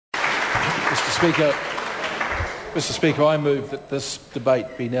Mr. Speaker, I move that this debate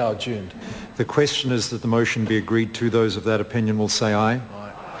be now adjourned. The question is that the motion be agreed to. Those of that opinion will say aye.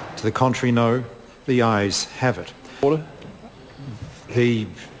 Aye. To the contrary, no. The ayes have it. Order.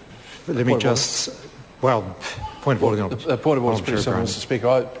 Point of order. Point of order, Mr.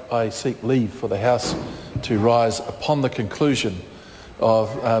 Speaker. I seek leave for the House to rise upon the conclusion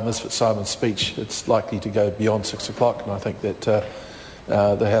of Ms. Fitzsimons' speech. It's likely to go beyond 6 o'clock, and I think that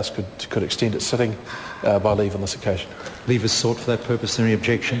the House could extend its sitting by leave on this occasion. Leave is sought for that purpose. Any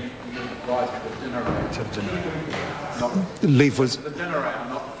objection? Leave was...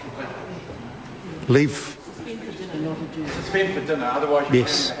 Leave... Suspend for dinner, otherwise you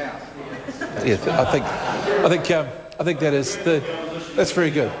yes. in the House. Yes, I think that's very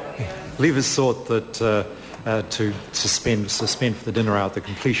good. Leave is sought that to suspend for the dinner hour at the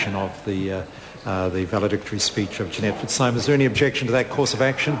completion of the valedictory speech of Jeanette Fitzsimons. Is there any objection to that course of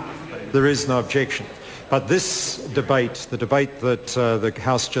action? There is no objection. But this debate, the debate that the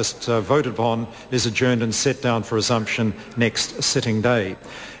House just voted on, is adjourned and set down for resumption next sitting day.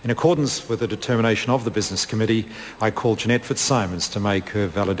 In accordance with the determination of the Business Committee, I call Jeanette Fitzsimons to make her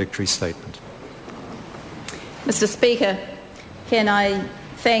valedictory statement. Mr. Speaker, can I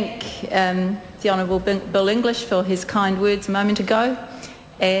thank the Honourable Bill English for his kind words a moment ago,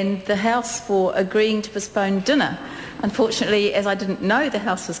 and the House for agreeing to postpone dinner. Unfortunately, as I didn't know the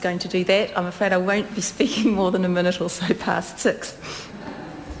House was going to do that, I'm afraid I won't be speaking more than a minute or so past 6.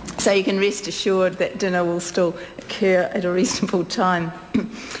 So you can rest assured that dinner will still occur at a reasonable time.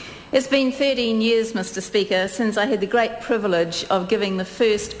 It's been 13 years, Mr. Speaker, since I had the great privilege of giving the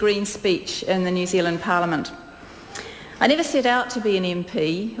first Green speech in the New Zealand Parliament. I never set out to be an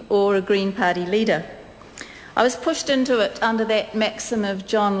MP or a Green Party leader. I was pushed into it under that maxim of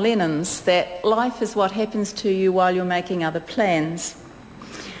John Lennon's that life is what happens to you while you're making other plans.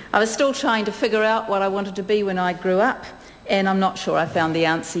 I was still trying to figure out what I wanted to be when I grew up, and I'm not sure I found the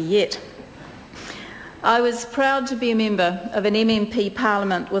answer yet. I was proud to be a member of an MMP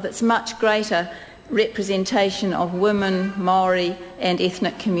Parliament with its much greater representation of women, Maori and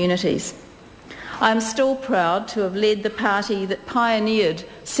ethnic communities. I am still proud to have led the party that pioneered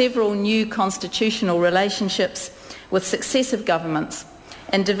several new constitutional relationships with successive governments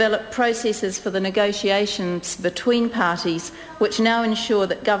and developed processes for the negotiations between parties which now ensure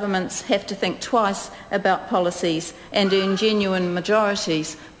that governments have to think twice about policies and earn genuine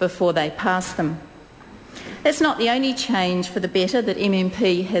majorities before they pass them. That's not the only change for the better that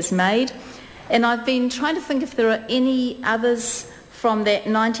MMP has made, and I've been trying to think if there are any others from that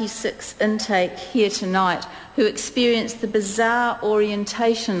 96 intake here tonight who experienced the bizarre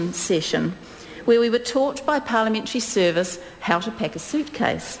orientation session where we were taught by Parliamentary Service how to pack a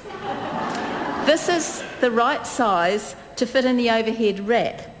suitcase. This is the right size to fit in the overhead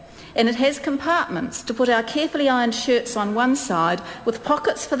rack, and it has compartments to put our carefully ironed shirts on one side with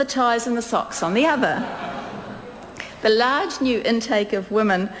pockets for the ties and the socks on the other. The large new intake of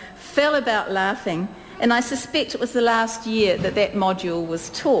women fell about laughing, and I suspect it was the last year that that module was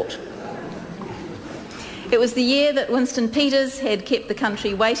taught. It was the year that Winston Peters had kept the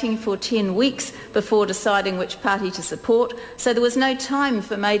country waiting for 10 weeks before deciding which party to support, so there was no time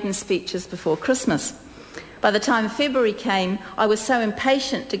for maiden speeches before Christmas. By the time February came, I was so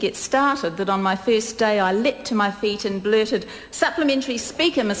impatient to get started that on my first day I leapt to my feet and blurted, "Supplementary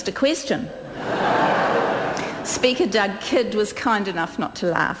Speaker, Mr. Question." Speaker Doug Kidd was kind enough not to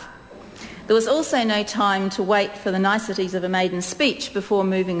laugh. There was also no time to wait for the niceties of a maiden speech before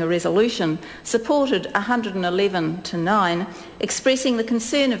moving a resolution, supported 111 to 9, expressing the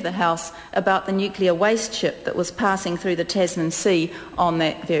concern of the House about the nuclear waste ship that was passing through the Tasman Sea on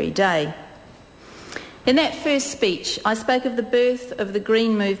that very day. In that first speech, I spoke of the birth of the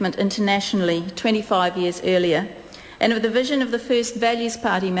Green movement internationally 25 years earlier, and of the vision of the first Values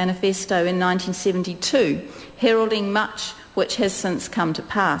Party manifesto in 1972, heralding much which has since come to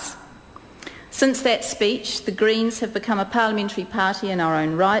pass. Since that speech, the Greens have become a parliamentary party in our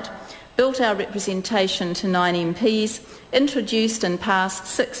own right, built our representation to 9 MPs, introduced and passed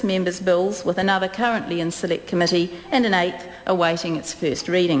 6 members' bills with another currently in Select Committee and an 8th awaiting its first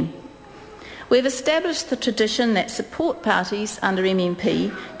reading. We've established the tradition that support parties under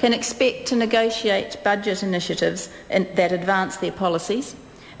MMP can expect to negotiate budget initiatives that advance their policies,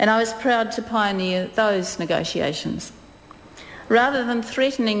 and I was proud to pioneer those negotiations. Rather than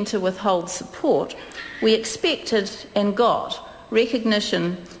threatening to withhold support, we expected and got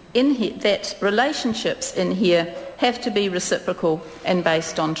recognition in here that relationships in here have to be reciprocal and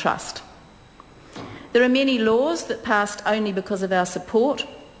based on trust. There are many laws that passed only because of our support,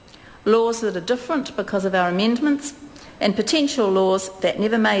 laws that are different because of our amendments, and potential laws that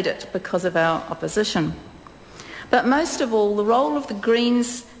never made it because of our opposition. But most of all, the role of the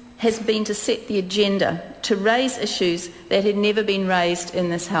Greens has been to set the agenda, to raise issues that had never been raised in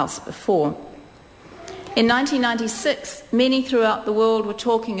this House before. In 1996, many throughout the world were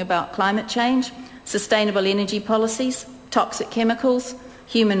talking about climate change, sustainable energy policies, toxic chemicals,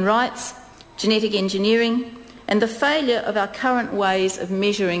 human rights, genetic engineering, and the failure of our current ways of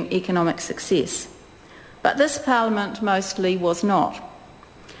measuring economic success. But this Parliament mostly was not.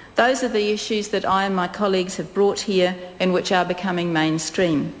 Those are the issues that I and my colleagues have brought here and which are becoming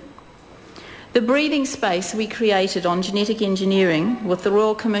mainstream. The breathing space we created on genetic engineering with the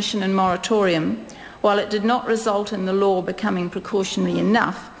Royal Commission and moratorium, while it did not result in the law becoming precautionary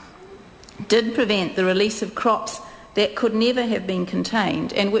enough, did prevent the release of crops that could never have been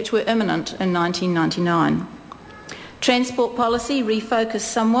contained and which were imminent in 1999. Transport policy refocused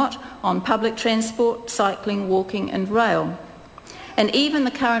somewhat on public transport, cycling, walking and rail. And even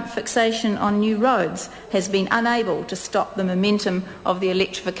the current fixation on new roads has been unable to stop the momentum of the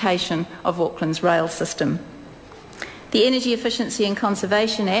electrification of Auckland's rail system. The Energy Efficiency and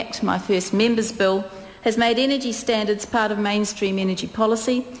Conservation Act, my first member's bill, has made energy standards part of mainstream energy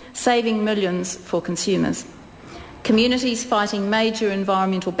policy, saving millions for consumers. Communities fighting major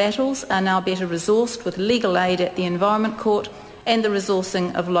environmental battles are now better resourced with legal aid at the Environment Court and the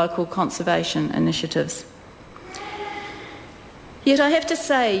resourcing of local conservation initiatives. Yet I have to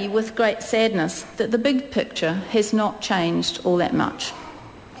say with great sadness that the big picture has not changed all that much.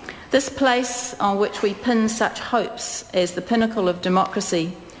 This place on which we pin such hopes as the pinnacle of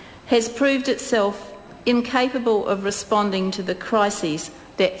democracy has proved itself incapable of responding to the crises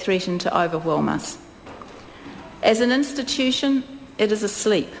that threaten to overwhelm us. As an institution, it is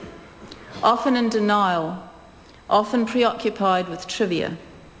asleep, often in denial, often preoccupied with trivia.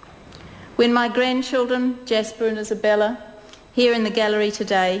 When my grandchildren, Jasper and Isabella, here in the gallery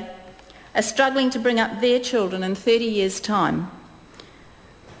today, are struggling to bring up their children in 30 years' time,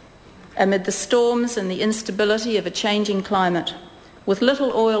 amid the storms and the instability of a changing climate, with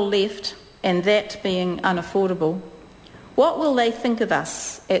little oil left and that being unaffordable, what will they think of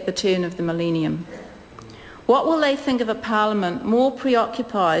us at the turn of the millennium? What will they think of a Parliament more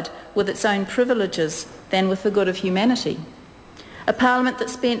preoccupied with its own privileges than with the good of humanity? A Parliament that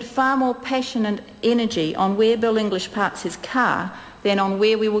spent far more passion and energy on where Bill English parks his car than on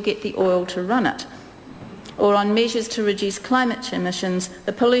where we will get the oil to run it, or on measures to reduce climate emissions,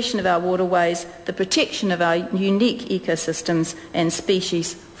 the pollution of our waterways, the protection of our unique ecosystems and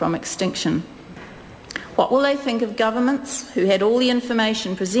species from extinction. What will they think of governments who had all the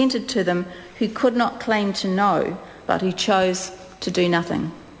information presented to them, who could not claim to know, but who chose to do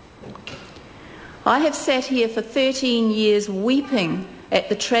nothing? I have sat here for 13 years weeping at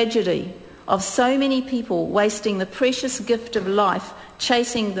the tragedy of so many people wasting the precious gift of life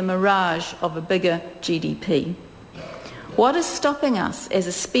chasing the mirage of a bigger GDP. What is stopping us as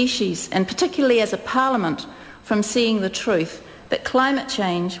a species, and particularly as a Parliament, from seeing the truth that climate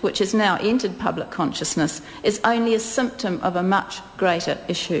change, which has now entered public consciousness, is only a symptom of a much greater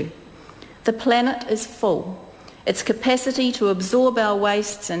issue? The planet is full. Its capacity to absorb our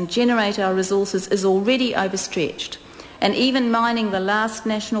wastes and generate our resources is already overstretched. And even mining the last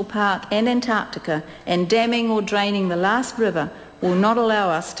national park and Antarctica and damming or draining the last river will not allow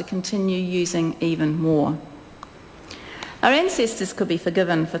us to continue using even more. Our ancestors could be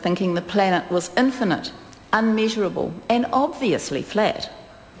forgiven for thinking the planet was infinite, unmeasurable, and obviously flat.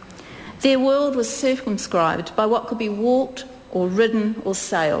 Their world was circumscribed by what could be walked or ridden or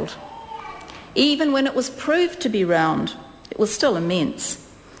sailed. Even when it was proved to be round, it was still immense.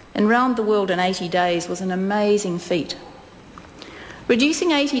 And round the world in 80 days was an amazing feat.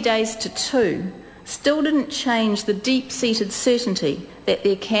 Reducing 80 days to 2 still didn't change the deep-seated certainty that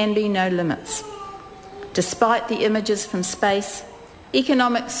there can be no limits. Despite the images from space,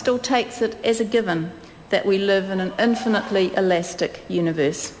 economics still takes it as a given that we live in an infinitely elastic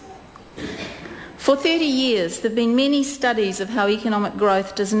universe. For 30 years, there have been many studies of how economic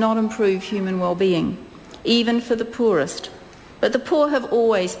growth does not improve human well-being, even for the poorest. But the poor have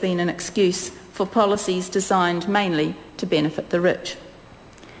always been an excuse for policies designed mainly to benefit the rich.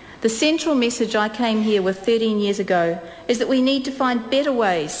 The central message I came here with 13 years ago is that we need to find better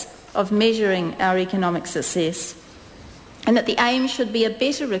ways of measuring our economic success, and that the aim should be a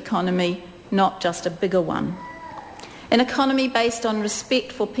better economy, not just a bigger one. An economy based on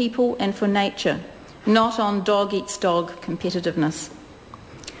respect for people and for nature, not on dog-eats-dog competitiveness.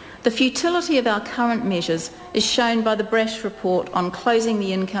 The futility of our current measures is shown by the Brash report on closing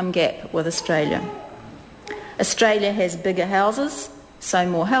the income gap with Australia. Australia has bigger houses, so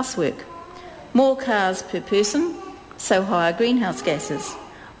more housework, more cars per person, so higher greenhouse gases,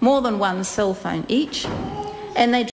 more than one cell phone each, and they